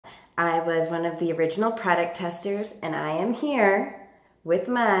I was one of the original product testers, and I am here with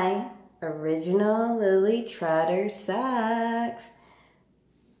my original Lily Trotters socks.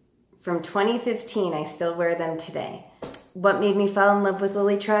 From 2015, I still wear them today. What made me fall in love with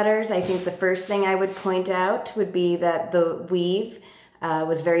Lily Trotters? I think the first thing I would point out would be that the weave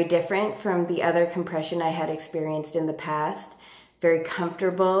was very different from the other compression I had experienced in the past. Very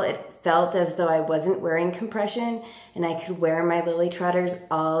comfortable. It felt as though I wasn't wearing compression and I could wear my Lily Trotters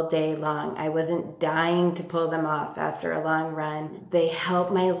all day long. I wasn't dying to pull them off after a long run. They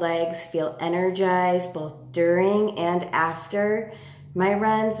help my legs feel energized both during and after my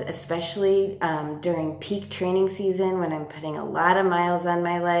runs, especially during peak training season when I'm putting a lot of miles on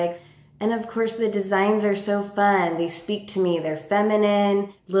my legs. And of course, the designs are so fun. They speak to me. They're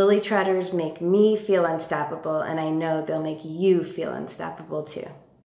feminine. Lily Trotters make me feel unstoppable, and I know they'll make you feel unstoppable too.